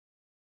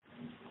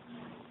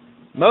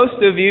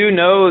Most of you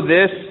know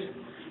this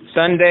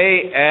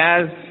Sunday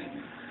as,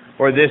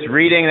 or this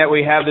reading that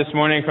we have this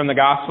morning from the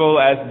Gospel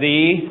as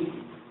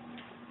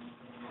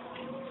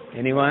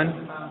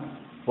anyone?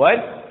 What?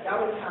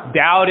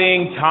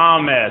 Doubting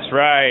Thomas,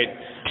 right.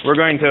 We're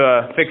going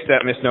to fix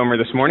that misnomer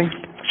this morning.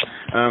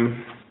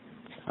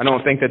 I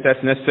don't think that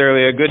that's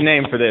necessarily a good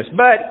name for this.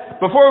 But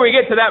before we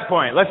get to that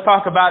point, let's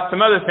talk about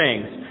some other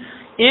things.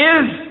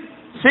 Is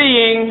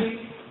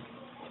seeing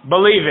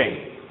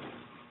believing?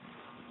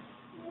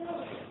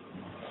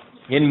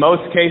 In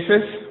most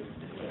cases,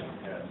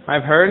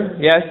 I've heard,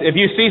 yes. If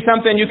you see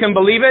something, you can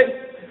believe it.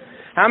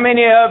 How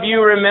many of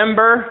you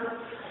remember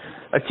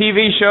a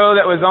TV show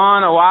that was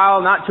on a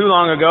while, not too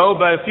long ago,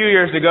 but a few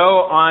years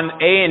ago on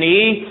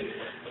A&E,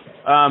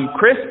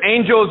 Chris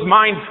Angel's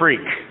Mind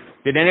Freak?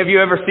 Did any of you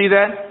ever see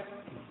that?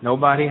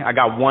 Nobody? I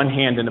got one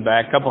hand in the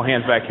back, couple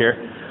hands back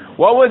here.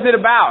 What was it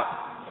about?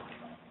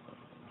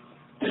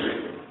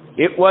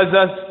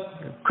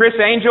 Chris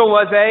Angel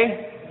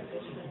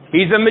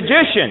he's a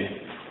magician.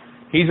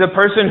 He's a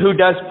person who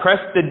does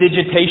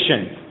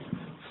prestidigitation,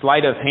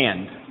 sleight of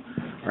hand,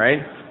 right?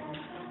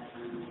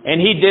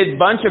 And he did a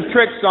bunch of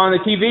tricks on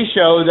the TV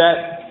show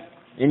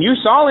and you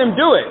saw him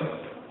do it.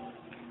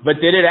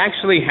 But did it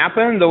actually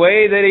happen the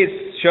way that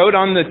it showed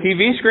on the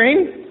TV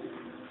screen?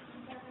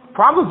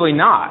 Probably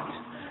not.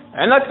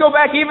 And let's go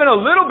back even a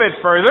little bit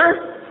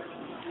further.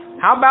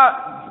 How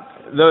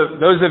about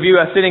those of you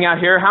sitting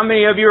out here, how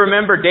many of you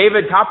remember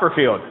David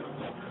Copperfield?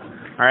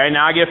 All right,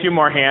 now I get a few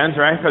more hands,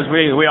 right? Because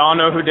we all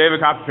know who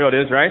David Copperfield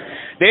is, right?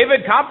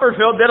 David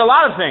Copperfield did a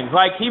lot of things.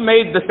 Like he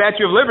made the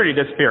Statue of Liberty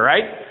disappear,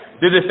 right?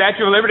 Did the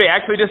Statue of Liberty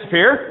actually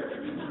disappear?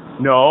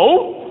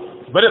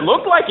 No, but it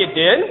looked like it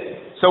did.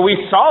 So we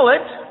saw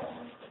it,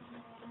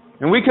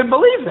 and we could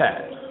believe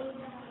that.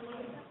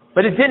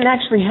 But it didn't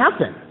actually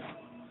happen.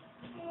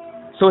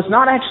 So it's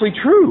not actually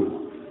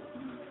true.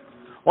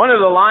 One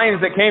of the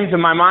lines that came to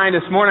my mind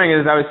this morning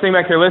as I was sitting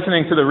back here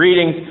listening to the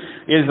readings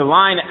is the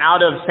line out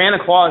of Santa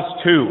Claus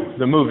 2,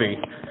 the movie,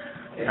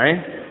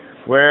 right?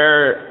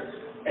 Where,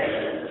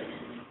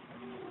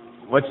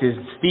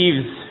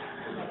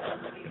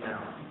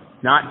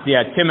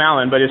 Tim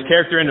Allen, but his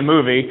character in the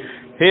movie,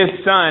 his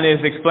son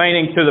is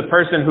explaining to the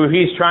person who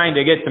he's trying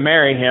to get to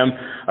marry him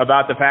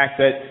about the fact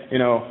that,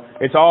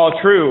 it's all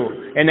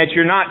true and that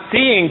you're not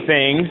seeing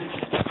things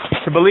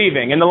to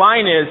believing. And the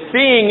line is,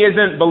 seeing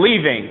isn't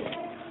believing.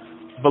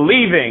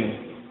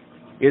 Believing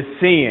is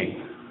seeing.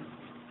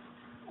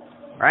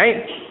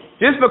 Right?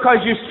 Just because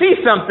you see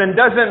something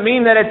doesn't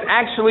mean that it's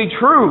actually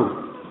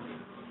true.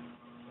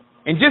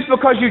 And just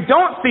because you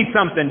don't see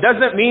something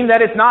doesn't mean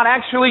that it's not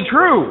actually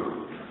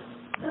true.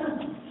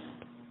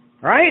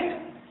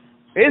 Right?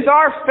 Is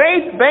our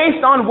faith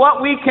based on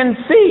what we can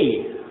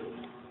see?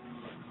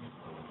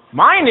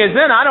 Mine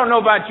isn't. I don't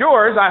know about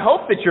yours. I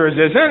hope that yours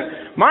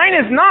isn't. Mine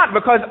is not,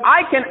 because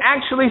I can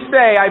actually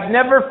say I've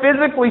never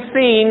physically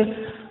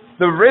seen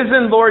the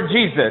risen Lord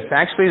Jesus.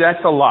 Actually,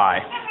 that's a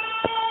lie.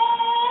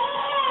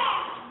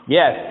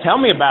 Yes, tell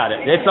me about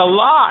it. It's a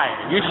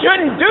lie. You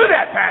shouldn't do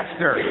that,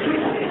 Pastor.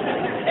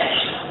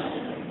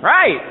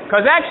 Right,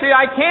 because actually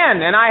I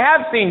can, and I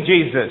have seen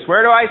Jesus.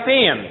 Where do I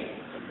see him?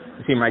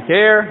 I see him right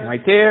there, and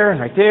right there, and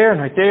right there,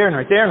 and right there, and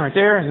right there, and right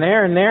there, and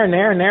there, and there, and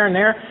there, and there, and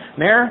there,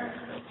 and there.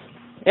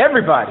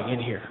 Everybody in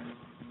here.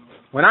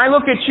 When I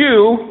look at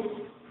you,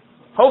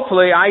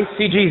 hopefully I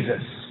see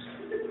Jesus.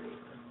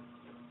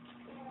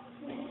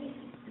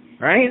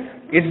 Right?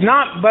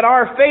 But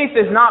our faith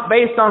is not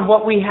based on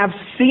what we have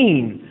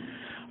seen.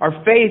 Our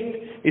faith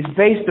is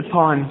based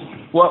upon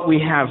what we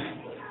have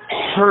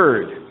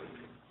heard.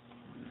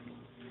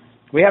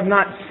 We have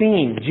not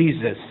seen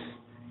Jesus,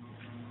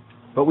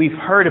 but we've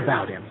heard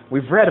about him.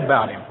 We've read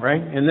about him,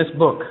 right? In this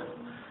book.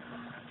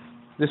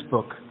 This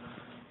book.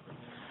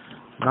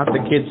 Not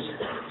the kids'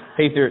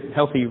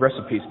 healthy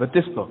recipes, but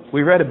this book.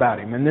 We read about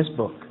him in this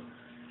book.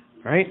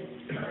 Right?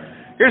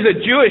 Here's a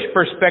Jewish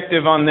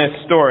perspective on this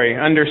story,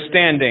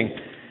 understanding.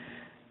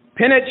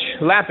 Pinich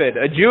Lapid,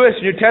 a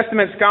Jewish New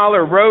Testament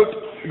scholar, wrote,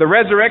 "The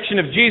resurrection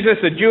of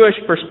Jesus, a Jewish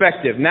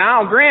perspective.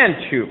 Now, I'll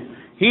grant you,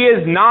 he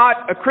is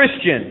not a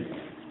Christian.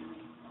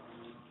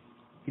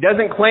 He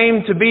doesn't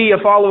claim to be a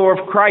follower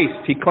of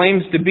Christ. He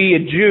claims to be a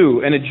Jew,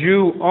 and a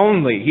Jew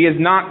only. He is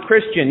not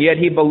Christian, yet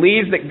he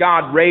believes that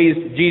God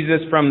raised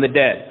Jesus from the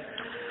dead.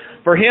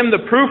 For him, the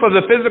proof of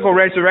the physical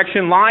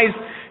resurrection lies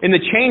in the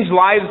changed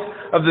lives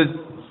of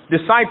the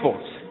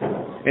disciples."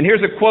 And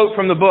here's a quote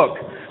from the book.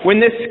 "When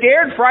this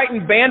scared,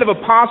 frightened band of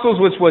apostles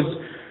which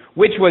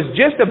was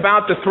just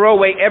about to throw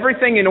away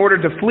everything in order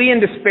to flee in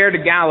despair to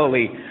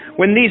Galilee,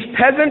 when these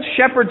peasants,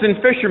 shepherds,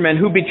 and fishermen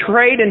who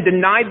betrayed and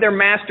denied their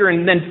master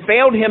and then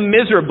failed him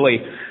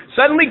miserably,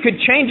 suddenly could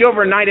change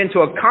overnight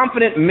into a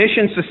confident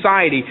mission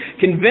society,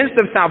 convinced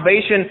of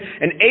salvation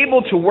and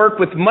able to work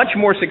with much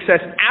more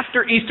success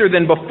after Easter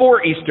than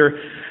before Easter,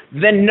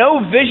 then no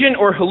vision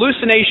or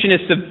hallucination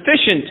is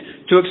sufficient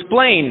to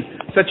explain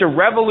such a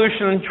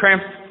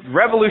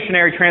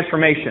revolutionary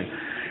transformation.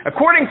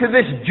 According to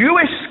this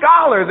Jewish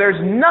scholar, there's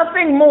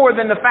nothing more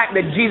than the fact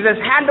that Jesus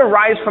had to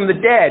rise from the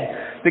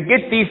dead to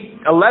get these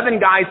 11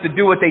 guys to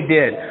do what they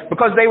did.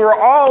 Because they were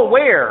all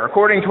where,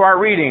 according to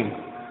our reading,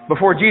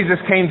 before Jesus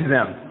came to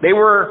them? They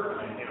were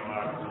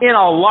in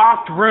a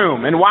locked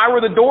room. And why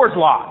were the doors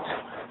locked?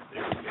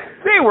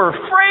 They were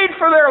afraid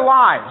for their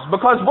lives.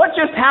 Because what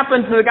just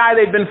happened to the guy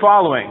they'd been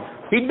following?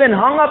 He'd been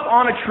hung up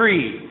on a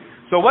tree.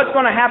 So what's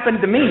going to happen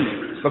to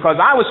me? Because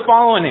I was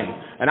following him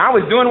and I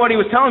was doing what he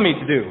was telling me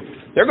to do.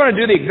 They're going to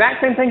do the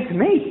exact same thing to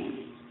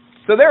me.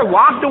 So they're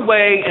locked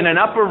away in an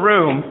upper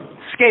room,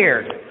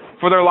 scared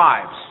for their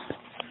lives.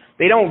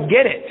 They don't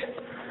get it.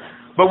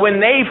 But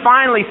when they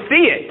finally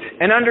see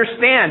it and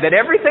understand that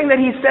everything that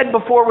he said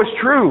before was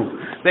true,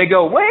 they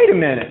go, wait a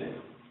minute.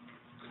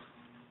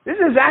 This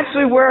is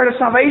actually where the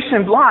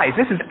salvation lies.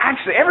 This is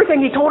actually, everything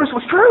he told us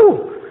was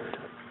true.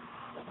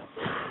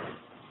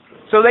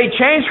 So they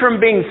changed from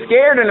being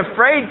scared and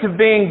afraid to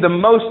being the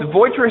most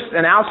boisterous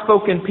and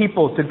outspoken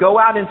people to go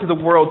out into the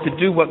world to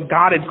do what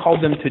God had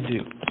called them to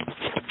do.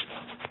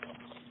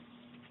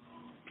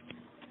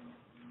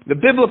 The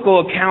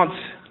biblical accounts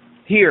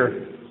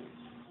here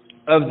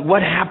of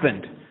what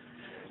happened.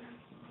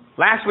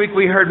 Last week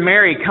we heard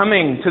Mary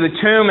coming to the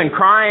tomb and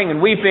crying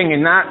and weeping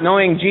and not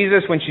knowing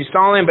Jesus when she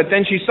saw him, but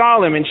then she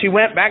saw him and she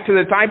went back to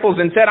the disciples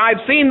and said,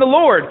 I've seen the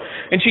Lord.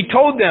 And she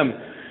told them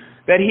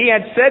that he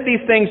had said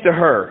these things to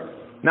her.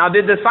 Now,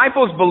 did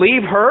disciples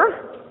believe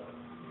her?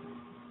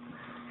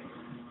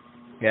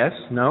 Yes?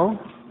 No?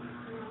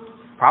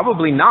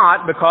 Probably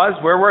not, because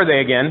where were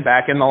they again?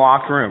 Back in the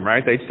locked room,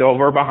 right? They still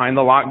were behind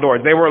the locked doors.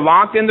 They were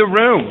locked in the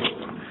room.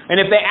 And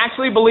if they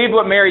actually believed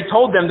what Mary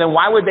told them, then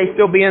why would they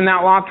still be in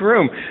that locked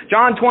room?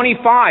 John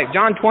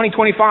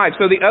 20:25.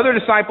 So the other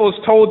disciples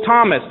told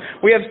Thomas,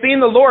 we have seen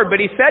the Lord,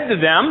 but he said to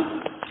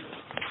them,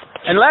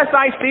 unless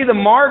I see the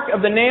mark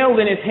of the nail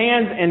in his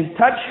hands and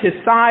touch his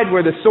side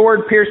where the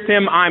sword pierced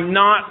him, I'm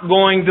not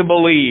going to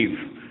believe.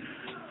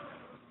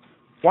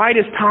 Why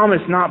does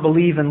Thomas not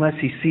believe unless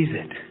he sees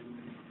it?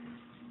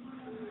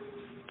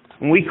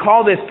 And we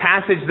call this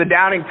passage the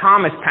Doubting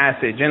Thomas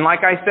passage. And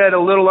like I said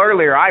a little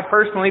earlier, I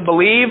personally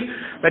believe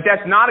that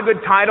that's not a good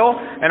title.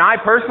 And I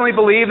personally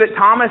believe that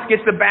Thomas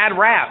gets a bad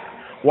rap.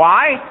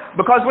 Why?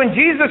 Because when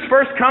Jesus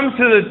first comes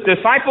to the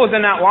disciples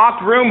in that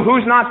locked room,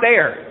 who's not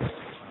there?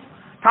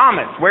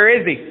 Thomas, where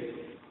is he?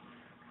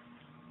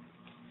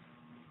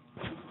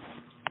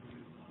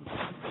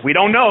 We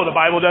don't know. The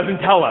Bible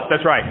doesn't tell us.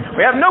 That's right.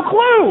 We have no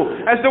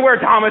clue as to where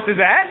Thomas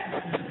is at.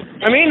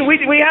 I mean,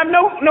 we have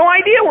no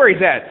idea where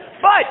he's at.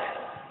 But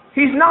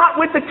he's not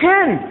with the 10.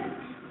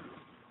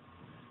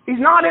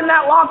 He's not in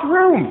that locked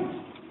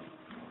room.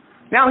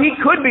 Now, he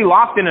could be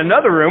locked in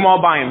another room all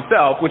by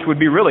himself, which would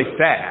be really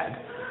sad,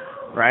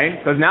 right?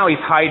 Because now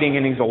he's hiding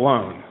and he's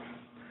alone.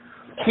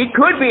 He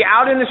could be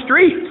out in the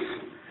streets.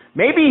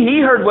 Maybe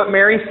he heard what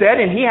Mary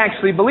said and he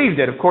actually believed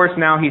it. Of course,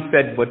 now he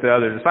said what the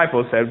other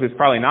disciples said was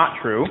probably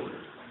not true.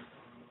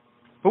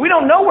 But we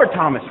don't know where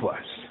Thomas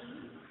was.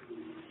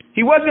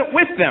 He wasn't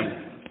with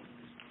them,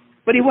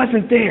 but he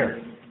wasn't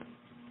there.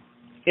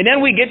 And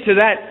then we get to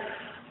that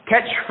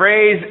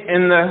catchphrase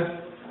in the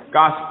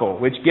gospel,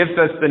 which gives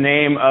us the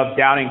name of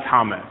Doubting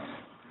Thomas.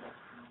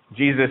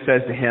 Jesus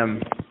says to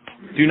him,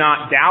 do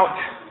not doubt,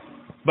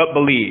 but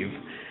believe.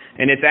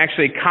 And it's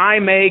actually kai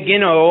me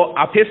gino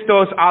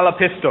apistos ala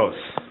pistos.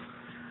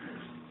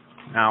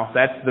 Now,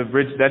 that's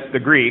the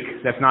Greek.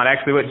 That's not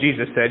actually what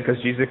Jesus said,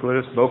 because Jesus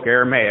spoke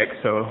Aramaic,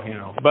 so,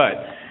 But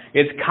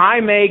it's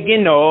kai me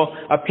gino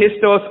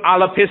apistos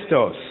ala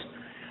pistos.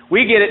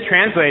 We get it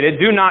translated,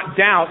 do not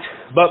doubt,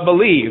 but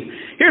believe.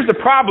 Here's the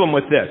problem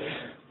with this.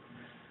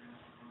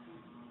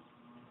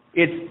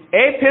 It's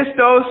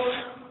apistos,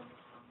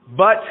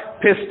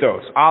 but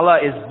pistos. Allah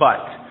is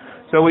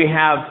but. So we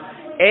have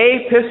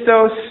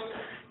apistos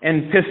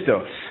and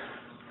pistos.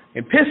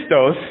 And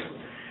pistos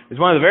is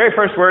one of the very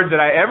first words that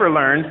I ever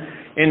learned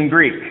in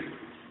Greek.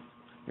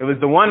 It was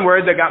the one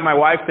word that got my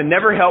wife to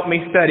never help me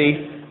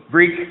study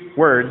Greek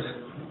words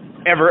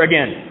ever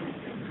again.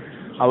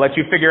 I'll let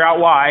you figure out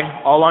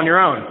why, all on your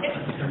own.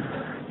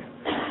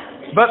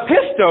 But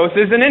pistos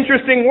is an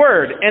interesting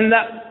word, and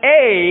the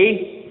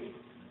A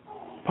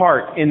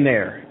part in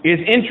there is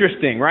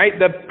interesting, right?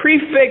 The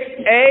prefix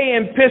A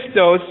in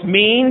pistos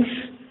means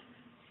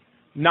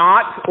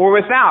not or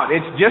without.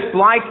 It's just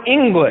like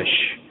English,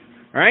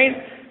 right?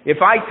 If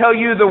I tell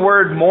you the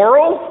word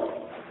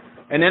moral,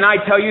 and then I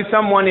tell you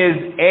someone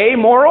is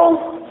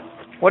amoral,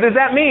 what does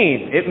that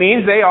mean? It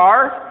means they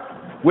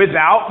are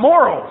without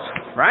morals,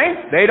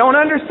 right? They don't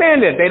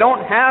understand it. They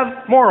don't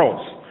have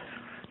morals.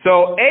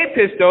 So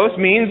apistos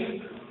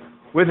means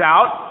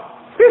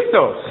without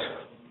pistos.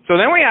 So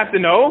then we have to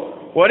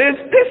know, what is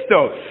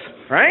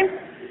pistos, right?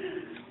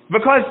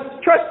 Because,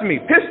 trust me,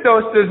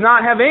 pistos does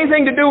not have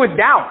anything to do with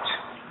doubt.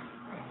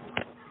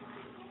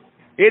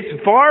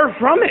 It's far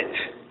from it.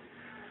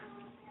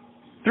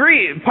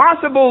 3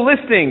 possible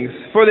listings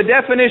for the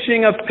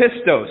definition of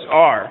pistos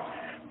are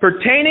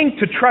pertaining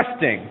to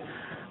trusting,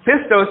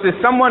 Pistos is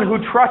someone who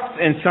trusts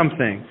in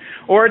something,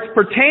 or it's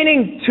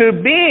pertaining to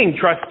being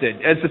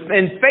trusted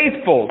and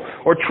faithful,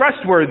 or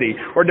trustworthy,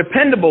 or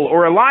dependable,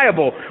 or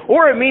reliable,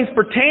 or it means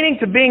pertaining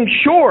to being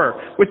sure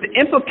with the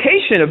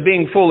implication of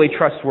being fully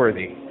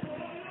trustworthy.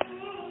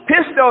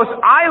 Pistos,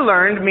 I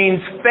learned,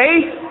 means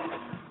faith,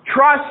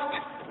 trust,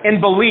 and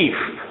belief.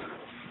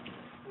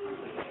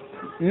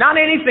 Not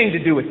anything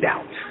to do with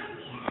doubt.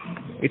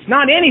 It's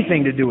not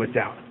anything to do with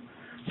doubt.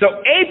 So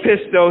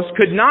apistos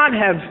could not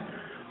have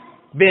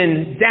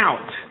been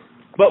doubt,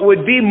 but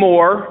would be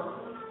more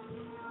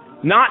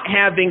not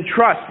having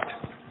trust,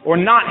 or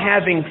not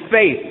having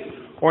faith,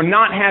 or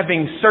not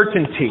having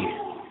certainty.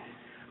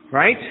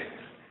 Right?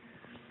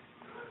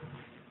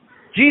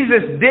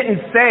 Jesus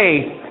didn't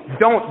say,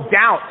 don't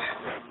doubt,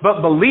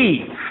 but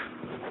believe.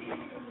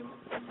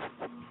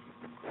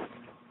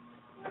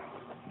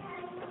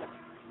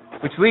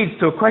 Which leads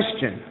to a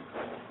question.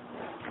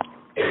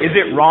 Is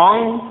it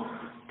wrong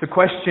to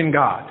question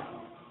God?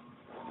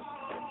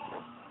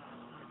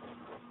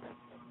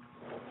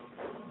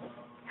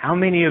 How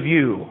many of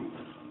you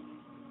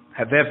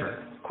have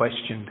ever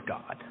questioned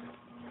God?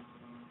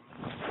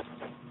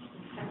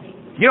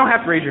 You don't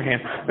have to raise your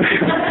hand.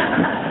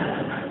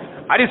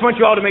 I just want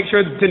you all to make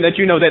sure that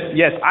you know that,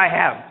 yes, I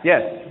have.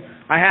 Yes,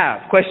 I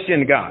have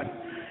questioned God.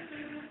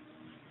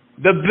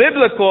 The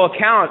biblical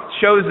account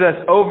shows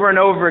us over and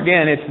over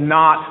again it's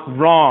not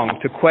wrong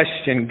to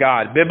question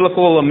God.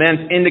 Biblical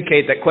laments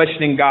indicate that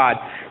questioning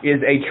God is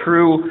a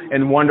true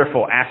and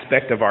wonderful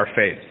aspect of our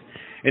faith.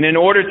 And in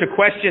order to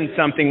question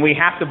something, we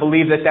have to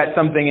believe that that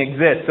something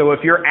exists. So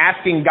if you're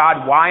asking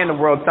God why in the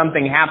world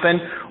something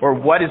happened or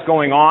what is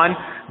going on,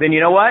 then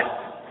you know what?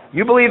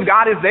 You believe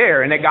God is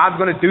there and that God's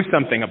going to do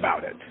something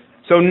about it.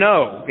 So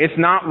no, it's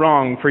not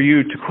wrong for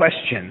you to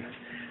question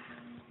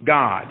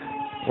God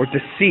or to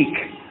seek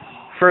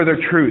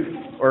further truth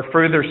or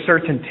further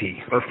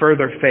certainty or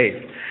further faith.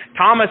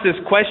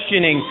 Thomas's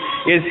questioning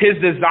is his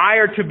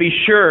desire to be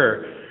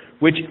sure,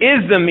 which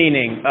is the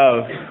meaning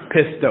of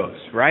pistos,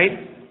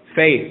 right?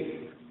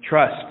 Faith,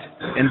 trust,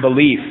 and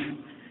belief.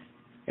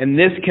 And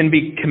this can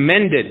be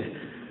commended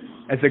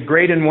as a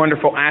great and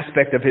wonderful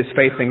aspect of his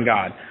faith in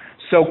God.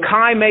 So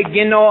kai me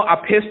gino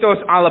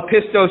apistos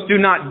alapistos, do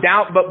not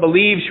doubt but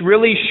believe,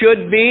 really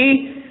should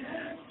be,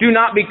 do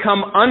not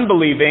become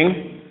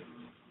unbelieving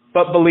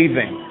but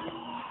believing.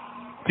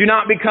 Do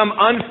not become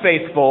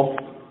unfaithful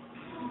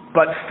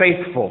but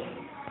faithful.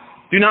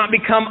 Do not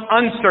become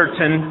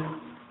uncertain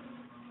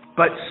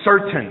but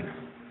certain.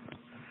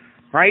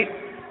 Right?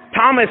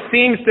 Thomas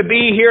seems to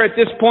be here at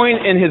this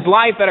point in his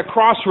life at a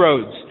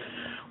crossroads.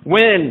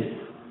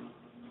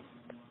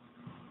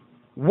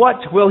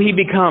 What will he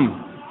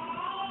become?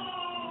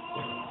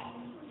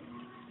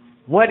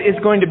 What is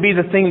going to be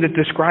the thing that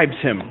describes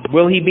him?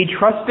 Will he be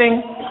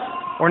trusting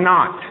or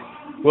not?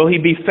 Will he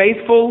be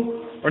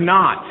faithful or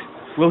not?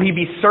 Will he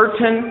be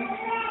certain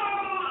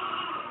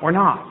or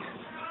not?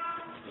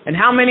 And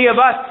how many of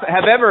us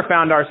have ever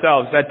found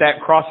ourselves at that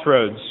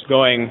crossroads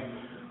going,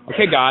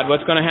 okay, God,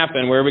 what's going to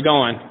happen? Where are we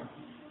going?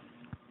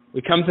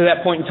 We come to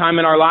that point in time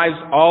in our lives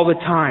all the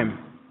time.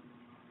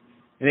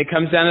 And it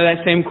comes down to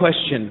that same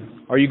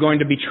question. Are you going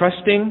to be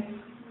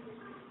trusting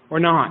or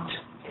not?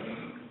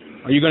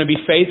 Are you going to be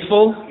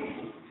faithful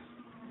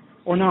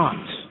or not?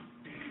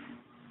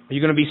 Are you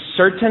going to be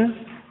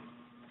certain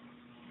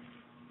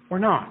or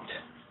not?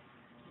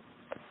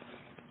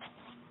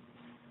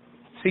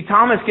 See,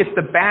 Thomas gets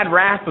the bad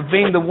rap of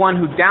being the one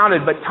who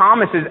doubted, but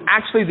Thomas is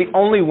actually the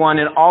only one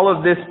in all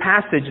of this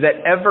passage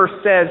that ever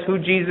says who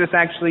Jesus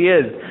actually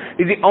is.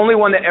 He's the only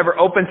one that ever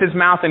opens his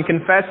mouth and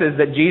confesses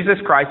that Jesus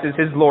Christ is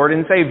his Lord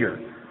and Savior.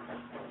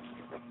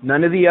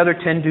 None of the other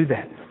 10 do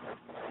that.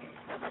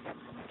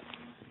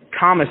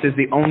 Thomas is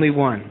the only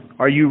one.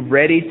 Are you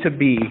ready to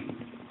be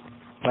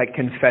like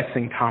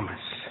confessing Thomas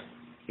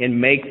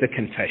and make the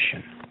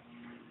confession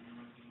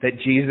that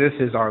Jesus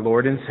is our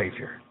Lord and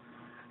Savior?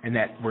 And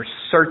that we're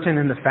certain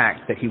in the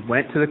fact that he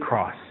went to the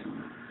cross,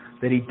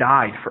 that he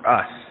died for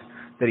us,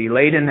 that he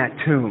laid in that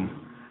tomb,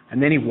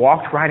 and then he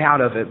walked right out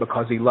of it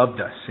because he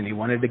loved us and he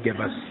wanted to give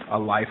us a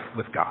life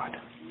with God.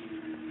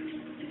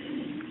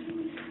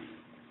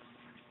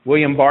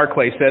 William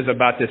Barclay says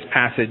about this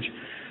passage,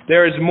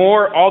 there is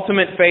more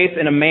ultimate faith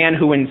in a man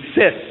who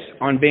insists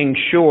on being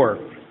sure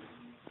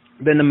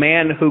than the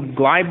man who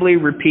glibly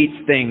repeats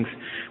things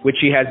which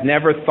he has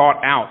never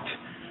thought out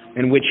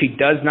and which he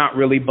does not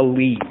really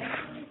believe.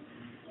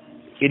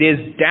 It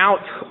is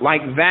doubt like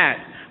that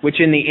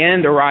which in the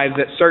end arrives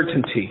at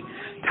certainty.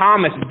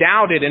 Thomas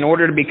doubted in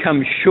order to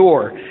become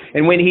sure.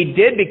 And when he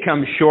did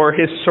become sure,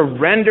 his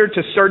surrender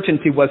to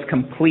certainty was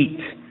complete.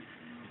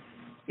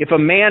 If a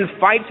man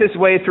fights his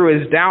way through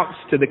his doubts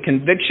to the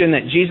conviction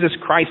that Jesus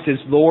Christ is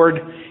Lord,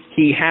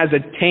 he has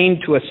attained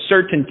to a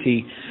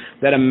certainty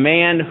that a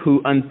man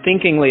who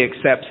unthinkingly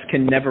accepts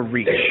can never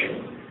reach.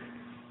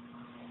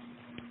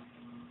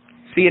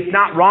 See, it's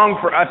not wrong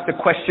for us to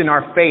question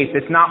our faith.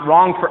 It's not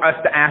wrong for us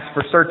to ask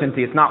for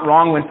certainty. It's not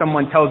wrong when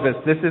someone tells us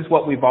this is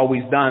what we've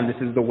always done. This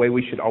is the way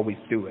we should always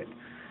do it.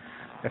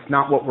 That's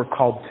not what we're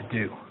called to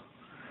do.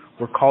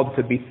 We're called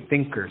to be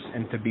thinkers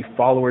and to be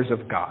followers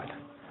of God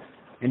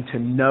and to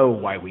know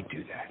why we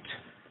do that.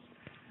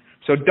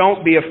 So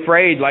don't be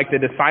afraid like the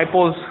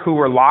disciples who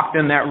were locked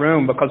in that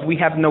room, because we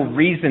have no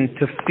reason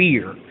to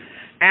fear.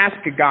 Ask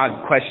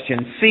God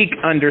questions, seek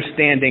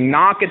understanding,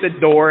 knock at the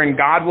door, and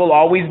God will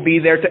always be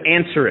there to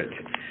answer it.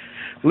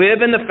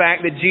 Live in the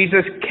fact that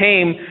Jesus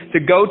came to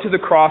go to the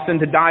cross and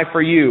to die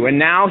for you, and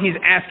now He's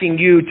asking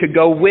you to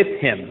go with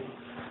Him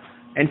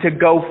and to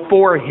go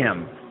for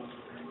Him.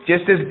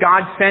 Just as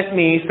God sent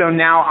me, so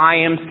now I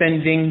am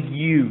sending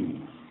you.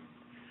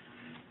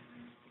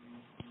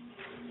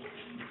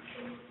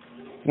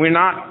 We're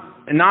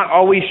not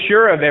always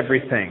sure of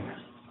everything,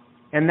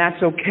 and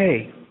that's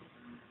okay.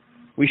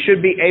 We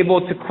should be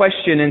able to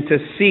question and to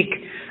seek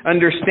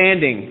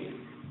understanding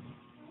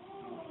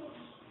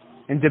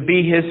and to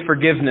be His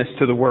forgiveness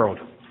to the world.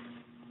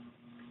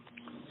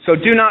 So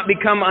do not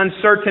become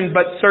uncertain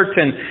but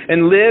certain,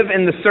 and live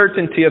in the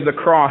certainty of the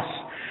cross.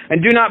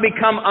 And do not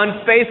become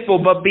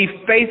unfaithful but be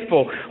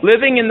faithful,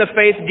 living in the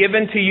faith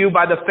given to you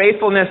by the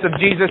faithfulness of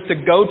Jesus to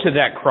go to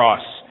that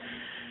cross.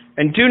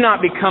 And do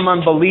not become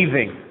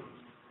unbelieving,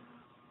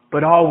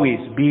 but always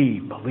be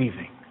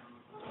believing.